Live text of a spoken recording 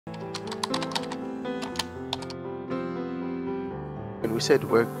said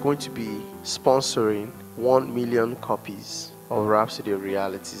we're going to be sponsoring 1 million copies of Rhapsody of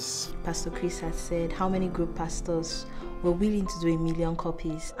Realities. Pastor Chris had said how many group pastors were willing to do 1 million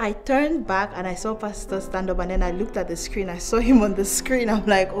copies. I turned back and I saw Pastor stand up, and then I looked at the screen. I saw him on the screen. I'm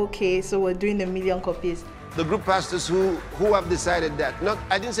like, okay, so we're doing 1 million copies. The group pastors who have decided that,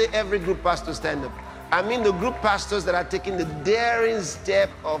 I didn't say every group pastor stand up. I mean the group pastors that are taking the daring step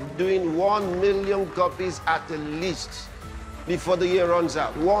of doing 1 million copies at the least before the year runs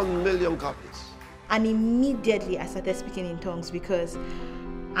out. 1 million copies. And immediately I started speaking in tongues, because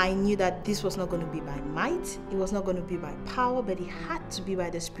I knew that this was not going to be by might, it was not going to be by power, but it had to be by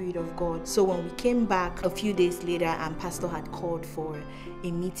the Spirit of God. So when we came back a few days later and Pastor had called for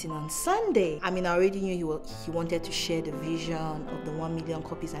a meeting on Sunday, I mean, I already knew he wanted to share the vision of the 1 million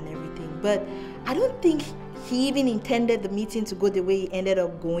copies and everything, but I don't think he even intended the meeting to go the way he ended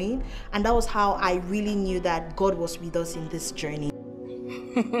up going. And that was how I really knew that God was with us in this journey.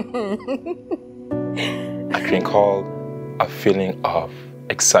 I can call a feeling of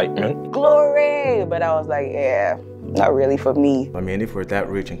excitement. Glory! But I was like, yeah, not really for me. I mean, if we're that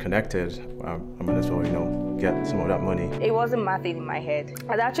rich and connected, I might as well, get some of that money. It wasn't mathing in my head.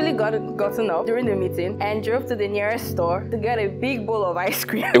 I'd actually gotten up during the meeting and drove to the nearest store to get a big bowl of ice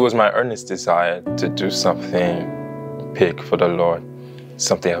cream. It was my earnest desire to do something big for the Lord,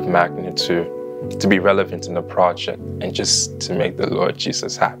 something of magnitude, to be relevant in the project, and just to make the Lord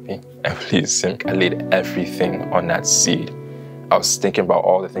Jesus happy and please Him. I laid everything on that seed. I was thinking about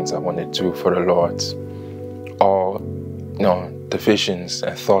all the things I wanted to do for the Lord, all the visions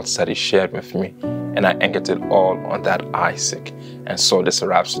and thoughts that He shared with me, and I anchored it all on that Isaac. And so this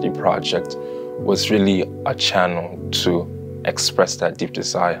Rhapsody project was really a channel to express that deep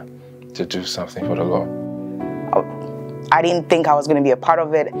desire to do something for the Lord. I didn't think I was going to be a part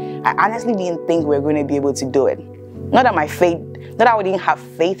of it. I honestly didn't think we were going to be able to do it. Not that I didn't have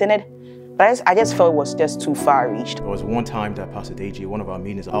faith in it, but I just felt it was just too far-reached. There was one time that Pastor Deji, one of our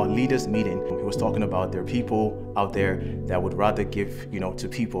meetings, our leaders meeting, he was talking about there are people out there that would rather give, to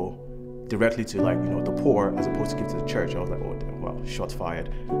people directly to the poor as opposed to give to the church. I was like, oh, well, shots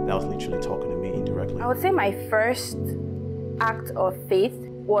fired. That was literally talking to me indirectly. I would say my first act of faith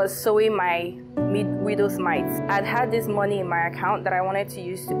was sowing my widow's mite. I'd had this money in my account that I wanted to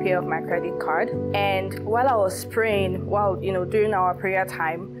use to pay off my credit card. And while I was praying, during our prayer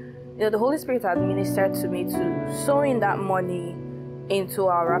time, the Holy Spirit had ministered to me to sowing that money into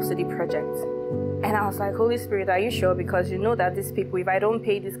our Rhapsody project. And I was like, Holy Spirit, are you sure? Because you know that these people, if I don't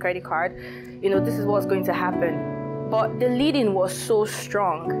pay this credit card, this is what's going to happen. But the leading was so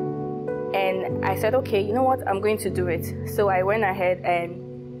strong. And I said, okay, you know what? I'm going to do it. So I went ahead and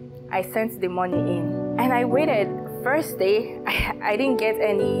I sent the money in. And I waited. First day, I didn't get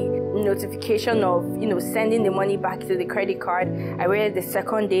any notification of, sending the money back to the credit card. I waited the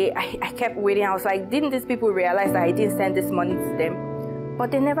second day. I kept waiting. I was like, didn't these people realize that I didn't send this money to them?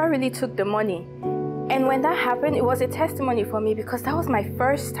 But they never really took the money. And when that happened, it was a testimony for me, because that was my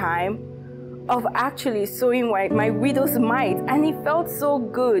first time of actually sowing my widow's mite, and it felt so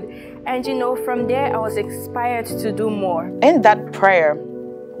good. And from there I was inspired to do more. In that prayer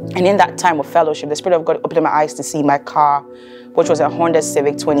and in that time of fellowship, the Spirit of God opened my eyes to see my car, which was a Honda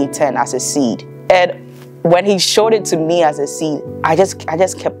Civic 2010, as a seed. And when He showed it to me as a seed, I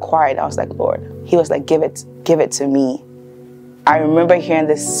just kept quiet. I was like, Lord. He was like, give it to me. I remember hearing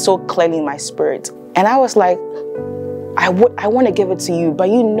this so clearly in my spirit. And I was like, I want to give it to you, but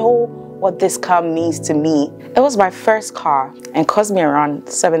you know what this car means to me. It was my first car and cost me around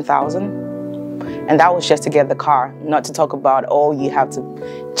 $7,000. And that was just to get the car, not to talk about, you have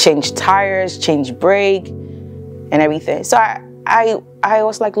to change tires, change brake, and everything. So I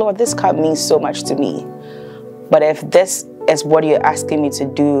was like, Lord, this car means so much to me. But if this is what you're asking me to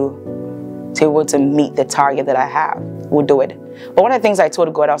do to be able to meet the target that I have, we'll do it. But one of the things I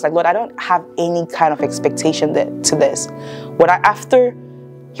told God, I was like, Lord, I don't have any kind of expectation to this. After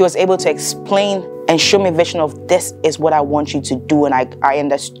He was able to explain and show me a vision of, this is what I want you to do, and I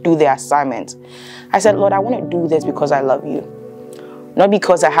understood the assignment, I said, Lord, I want to do this because I love you. Not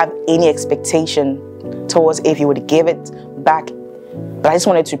because I have any expectation towards if you would give it back, but I just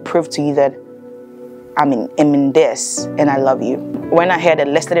wanted to prove to you that I'm in this and I love you. When I had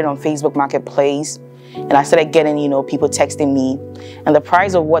listed it on Facebook Marketplace, and I started getting, people texting me, and the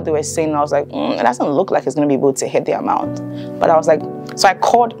price of what they were saying, I was like, it doesn't look like it's going to be able to hit the amount. But I was like, so I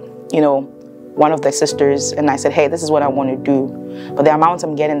called, one of the sisters, and I said, hey, this is what I want to do, but the amount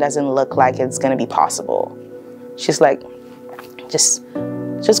I'm getting doesn't look like it's going to be possible. She's like, just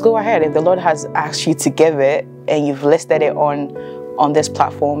go ahead. If the Lord has asked you to give it, and you've listed it on this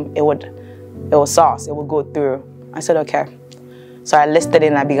platform, it will sauce, it will go through. I said, okay. So I listed it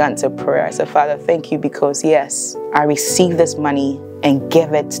and I began to pray. I said, Father, thank you because yes, I received this money and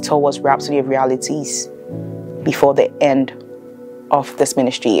gave it towards Rhapsody of Realities before the end of this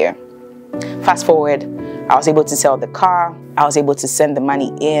ministry year. Fast forward, I was able to sell the car. I was able to send the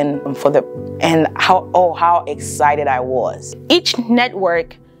money in and how excited I was. Each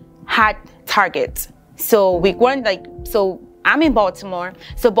network had targets. So week one, I'm in Baltimore.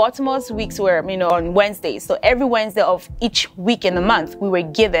 So Baltimore's weeks were, on Wednesdays. So every Wednesday of each week in the month, we were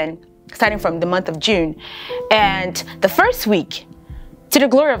given, starting from the month of June. And the first week, to the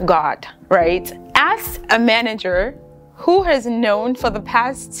glory of God, right? As a manager who has known for the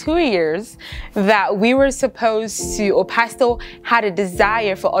past 2 years that we were supposed to, or Pastor had a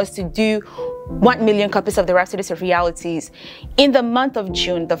desire for us to do 1 million copies of the Rhapsodies of Realities. In the month of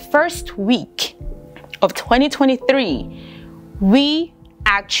June, the first week of 2023, we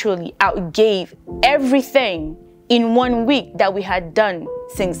actually outgave everything in 1 week that we had done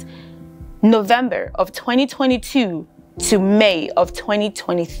since November of 2022 to May of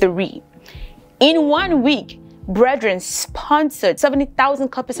 2023. In 1 week, Brethren sponsored 70,000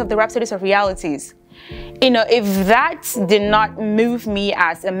 copies of the Rhapsodies of Realities. If that did not move me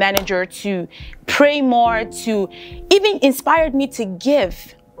as a manager to pray more, to even inspired me to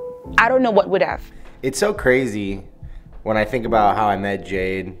give, I don't know what would have. It's so crazy when I think about how I met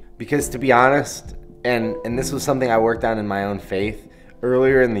Jade, because to be honest, and this was something I worked on in my own faith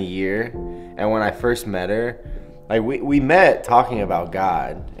earlier in the year, and when I first met her, like we met talking about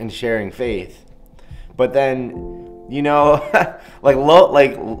God and sharing faith. But then,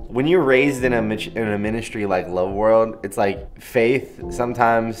 like when you're raised in a ministry like Love World, it's like faith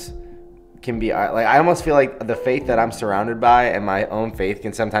sometimes can be like, I almost feel like the faith that I'm surrounded by and my own faith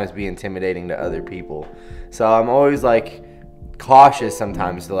can sometimes be intimidating to other people. So I'm always like cautious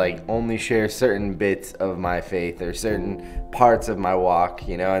sometimes to like only share certain bits of my faith or certain parts of my walk,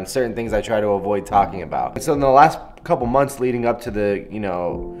 and certain things I try to avoid talking about. And so in the last couple months leading up to the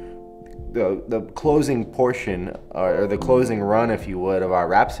closing portion or the closing run, if you would, of our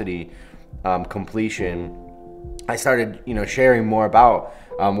Rhapsody completion, I started, sharing more about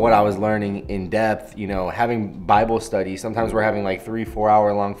what I was learning in depth, having Bible study. Sometimes we're having like 3-4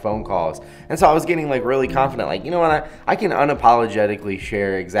 hour long phone calls. And so I was getting like really confident, like, I can unapologetically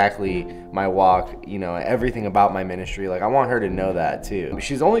share exactly my walk, everything about my ministry. Like I want her to know that too.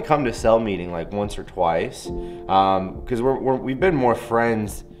 She's only come to cell meeting like once or twice because we've been more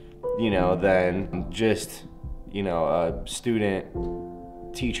friends than just, a student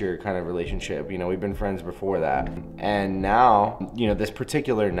teacher kind of relationship. We've been friends before that. And now, this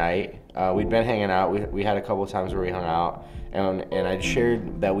particular night, we'd been hanging out. We had a couple of times where we hung out, and I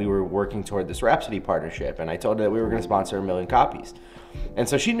shared that we were working toward this Rhapsody partnership, and I told her that we were going to sponsor 1 million copies. And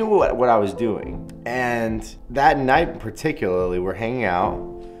so she knew what I was doing. And that night particularly, we're hanging out,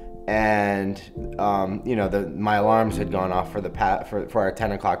 and my alarms had gone off for our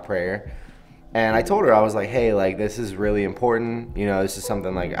 10 o'clock prayer. And I told her, I was like, hey, like, this is really important. This is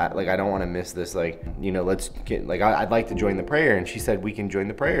something like I don't want to miss this. Like, let's get, like, I'd like to join the prayer. And she said, we can join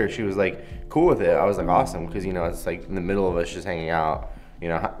the prayer. She was like, cool with it. I was like, awesome. Because, it's like in the middle of us just hanging out.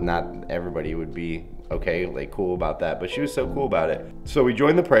 Not everybody would be okay, like, cool about that. But she was so cool about it. So we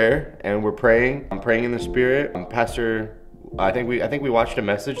joined the prayer and we're praying. I'm praying in the Spirit. Pastor, I think we watched a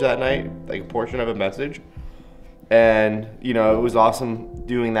message that night, like a portion of a message. And, it was awesome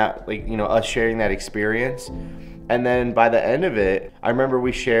doing that, like, us sharing that experience. And then by the end of it, I remember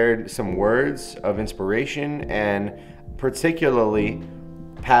we shared some words of inspiration, and particularly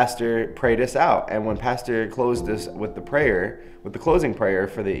Pastor prayed us out. And when Pastor closed us with the closing prayer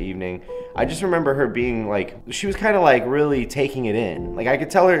for the evening, I just remember her being like, she was kind of like really taking it in. Like I could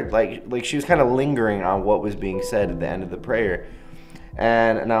tell her like she was kind of lingering on what was being said at the end of the prayer.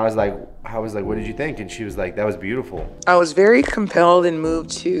 And I was like, what did you think? And she was like, that was beautiful. I was very compelled and moved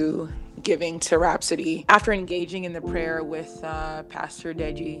to giving to Rhapsody. After engaging in the prayer with Pastor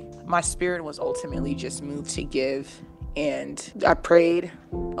Deji, my spirit was ultimately just moved to give. And I prayed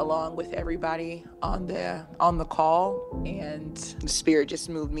along with everybody on the call, and the Spirit just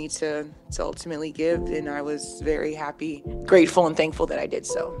moved me to ultimately give, and I was very happy, grateful, and thankful that I did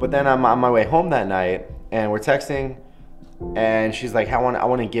so. But then I'm on my way home that night, and we're texting, and she's like, I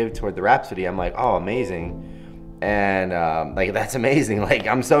want to give toward the Rhapsody. I'm like, oh, amazing. And like, that's amazing. Like,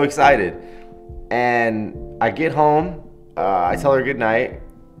 I'm so excited. And I get home, I tell her good night,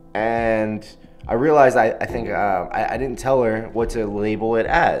 and I realized I think I didn't tell her what to label it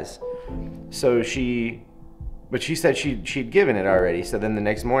as. So she But she said she'd given it already. So then the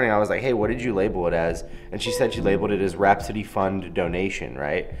next morning I was like, hey, what did you label it as? And she said she labeled it as Rhapsody Fund donation,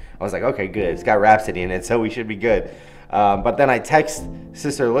 right? I was like, okay, good. It's got Rhapsody in it, so we should be good. But then I text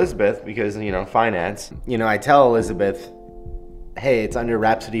Sister Elizabeth because, finance. I tell Elizabeth, hey, it's under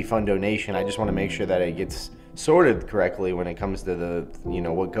Rhapsody Fund donation. I just want to make sure that it gets sorted correctly when it comes to the,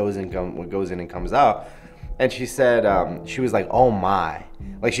 what goes in and comes out. And she said, she was like, oh my.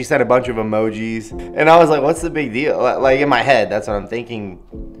 Like, she said a bunch of emojis. And I was like, what's the big deal? Like, in my head, that's what I'm thinking.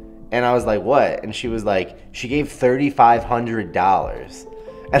 And I was like, what? And she was like, she gave $3,500.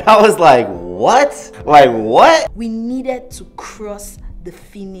 And I was like, what? Like, what? We needed to cross the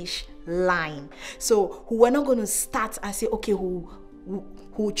finish line. So we're not going to start and say, okay,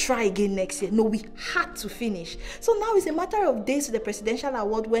 we'll try again next year. No, we had to finish. So now it's a matter of days to the presidential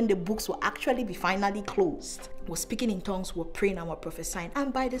award when the books will actually be finally closed. We're speaking in tongues, we're praying, and we're prophesying.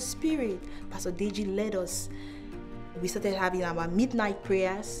 And by the Spirit, Pastor Deji led us. We started having our midnight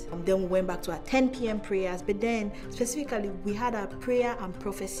prayers. Then we went back to our 10 p.m. prayers. But then, specifically, we had our prayer and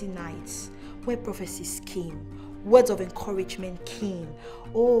prophecy nights where prophecies came. Words of encouragement came.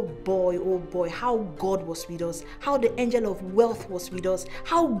 Oh boy, how God was with us. How the angel of wealth was with us.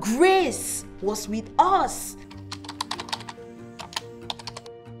 How grace was with us.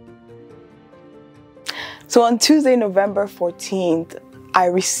 So on Tuesday, November 14th, I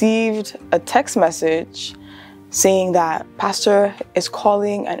received a text message saying that Pastor is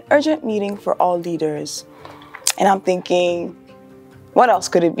calling an urgent meeting for all leaders. And I'm thinking, what else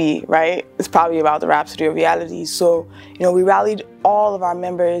could it be, right? It's probably about the Rhapsody of Reality. So, we rallied all of our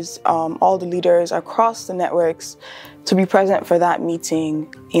members, all the leaders across the networks to be present for that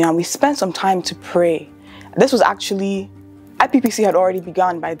meeting. We spent some time to pray. This was actually, IPPC had already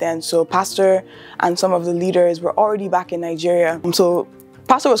begun by then. So Pastor and some of the leaders were already back in Nigeria. So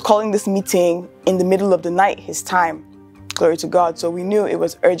Pastor was calling this meeting in the middle of the night, his time. Glory to God. So we knew it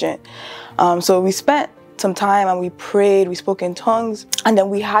was urgent. So we spent some time and we prayed, we spoke in tongues, and then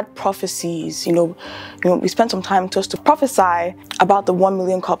we had prophecies. We spent some time just to prophesy about the 1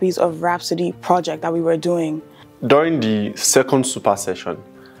 million copies of Rhapsody project that we were doing. During the second super session,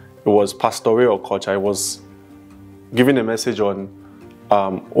 it was pastoral culture. It was giving a message on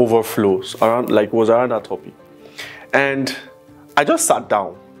overflows, around that topic. And I just sat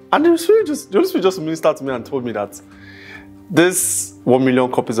down, and the Spirit just ministered to me and told me that this 1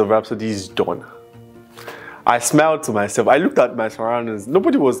 million copies of Rhapsody is done. I smiled to myself. I looked at my surroundings.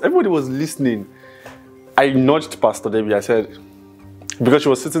 Everybody was listening. I nudged Pastor Debbie. I said, because she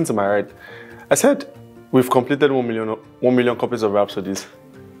was sitting to my right, I said, we've completed 1 million copies of Rhapsodies.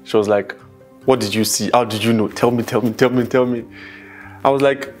 She was like, what did you see? How did you know? Tell me. I was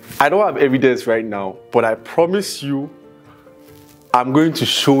like, I don't have evidence right now, but I promise you, I'm going to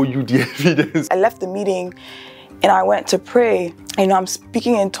show you the evidence. I left the meeting and I went to pray. I'm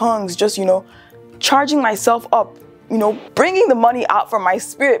speaking in tongues, just, charging myself up, bringing the money out from my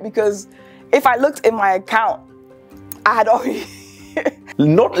spirit, because if I looked in my account, I had already...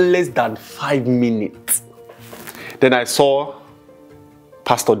 Not less than 5 minutes. Then I saw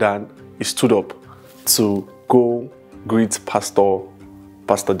Pastor Dan. He stood up to go greet Pastor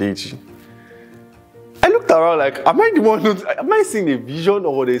Deji. I looked around like, am I seeing a vision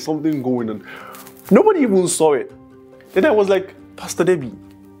or there's something going on? Nobody even saw it. Then I was like, Pastor Debbie,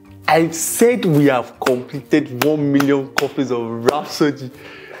 I said we have completed 1 million copies of Rhapsody.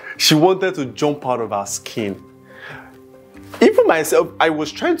 She wanted to jump out of her skin. Even myself, I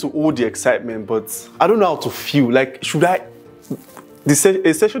was trying to hold the excitement, but I don't know how to feel. Like,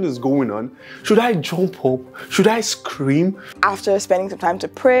 a session is going on. Should I jump up? Should I scream? After spending some time to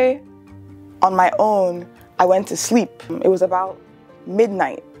pray on my own, I went to sleep. It was about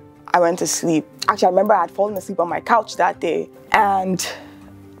midnight. I went to sleep. Actually, I remember I had fallen asleep on my couch that day. And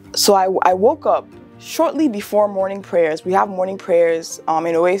so I woke up shortly before morning prayers. We have morning prayers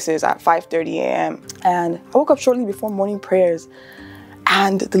in Oasis at 5:30 a.m. And I woke up shortly before morning prayers,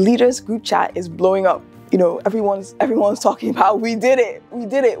 and the leaders group chat is blowing up. Everyone's talking about, we did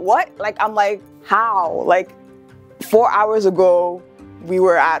it. What? I'm like, how? 4 hours ago, we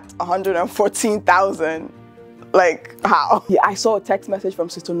were at 114,000. How? Yeah, I saw a text message from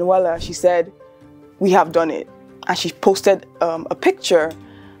Sister Noella. She said, we have done it. And she posted a picture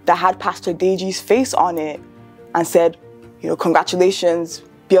that had Pastor Deji's face on it and said, congratulations,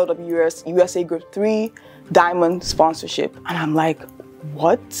 BLW USA Group 3 Diamond Sponsorship. And I'm like,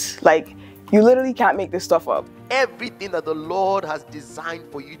 what? You literally can't make this stuff up. Everything that the Lord has designed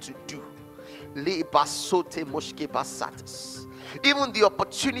for you to do, even the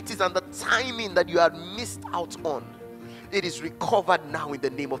opportunities and the timing that you had missed out on, it is recovered now in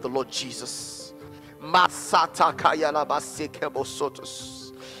the name of the Lord Jesus.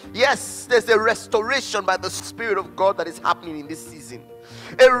 Yes, there's a restoration by the Spirit of God that is happening in this season.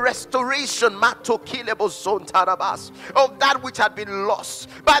 A restoration of that which had been lost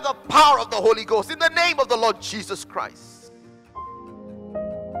by the power of the Holy Ghost in the name of the Lord Jesus Christ.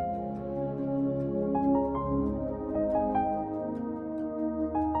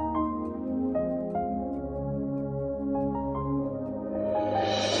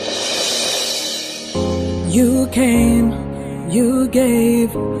 You came, you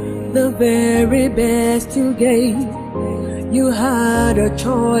gave the very best you gave. You had a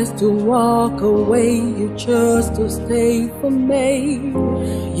choice to walk away, you chose to stay for me.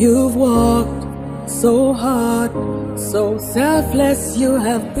 You've walked so hard, so selfless you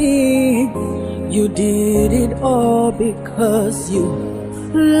have been. You did it all because you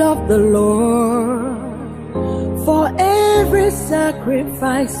love the Lord. For every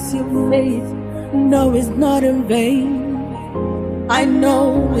sacrifice you made, no, it's not in vain. I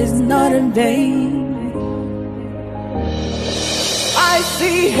know it's not in vain. I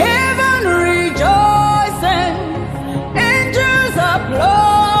see heaven rejoicing, angels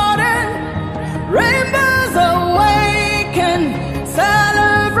applauding, rainbows awaken,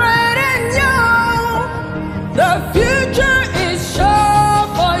 celebrating you. The future is sure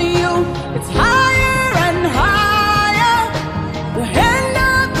for you. It's higher and higher. The hand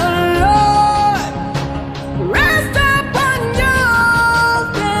of the Lord rest upon you.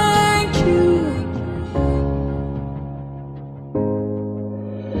 Thank you.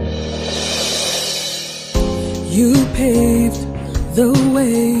 You paved the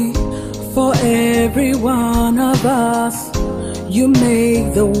way for every one of us. You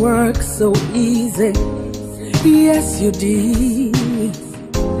made the work so easy. Yes, you did.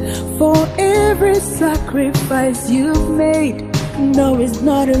 For every sacrifice you've made, no, it's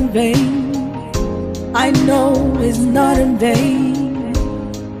not in vain. I know it's not in vain.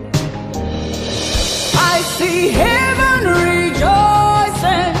 I see heaven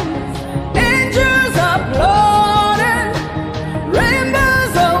rejoicing, angels applauding,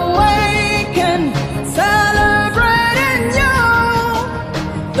 rainbows awaken, celebrating you.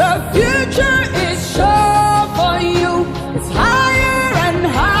 The future is sure for you. It's higher and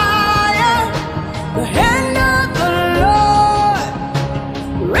higher. The hand of the Lord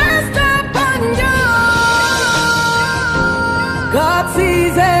rest upon you. God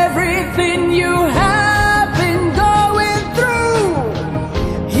sees everything you have been going through.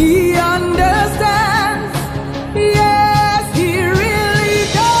 He understands. Yes, he really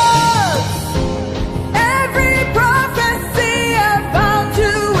does. Every prophecy about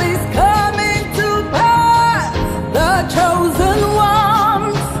you is coming to pass. The chosen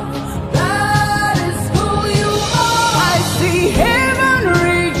ones, that is who you are. I see heaven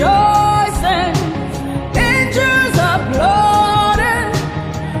rejoicing, angels applauding,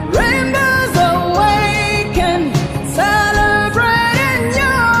 rainbows awaken, celebrating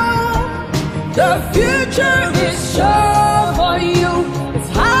you. The future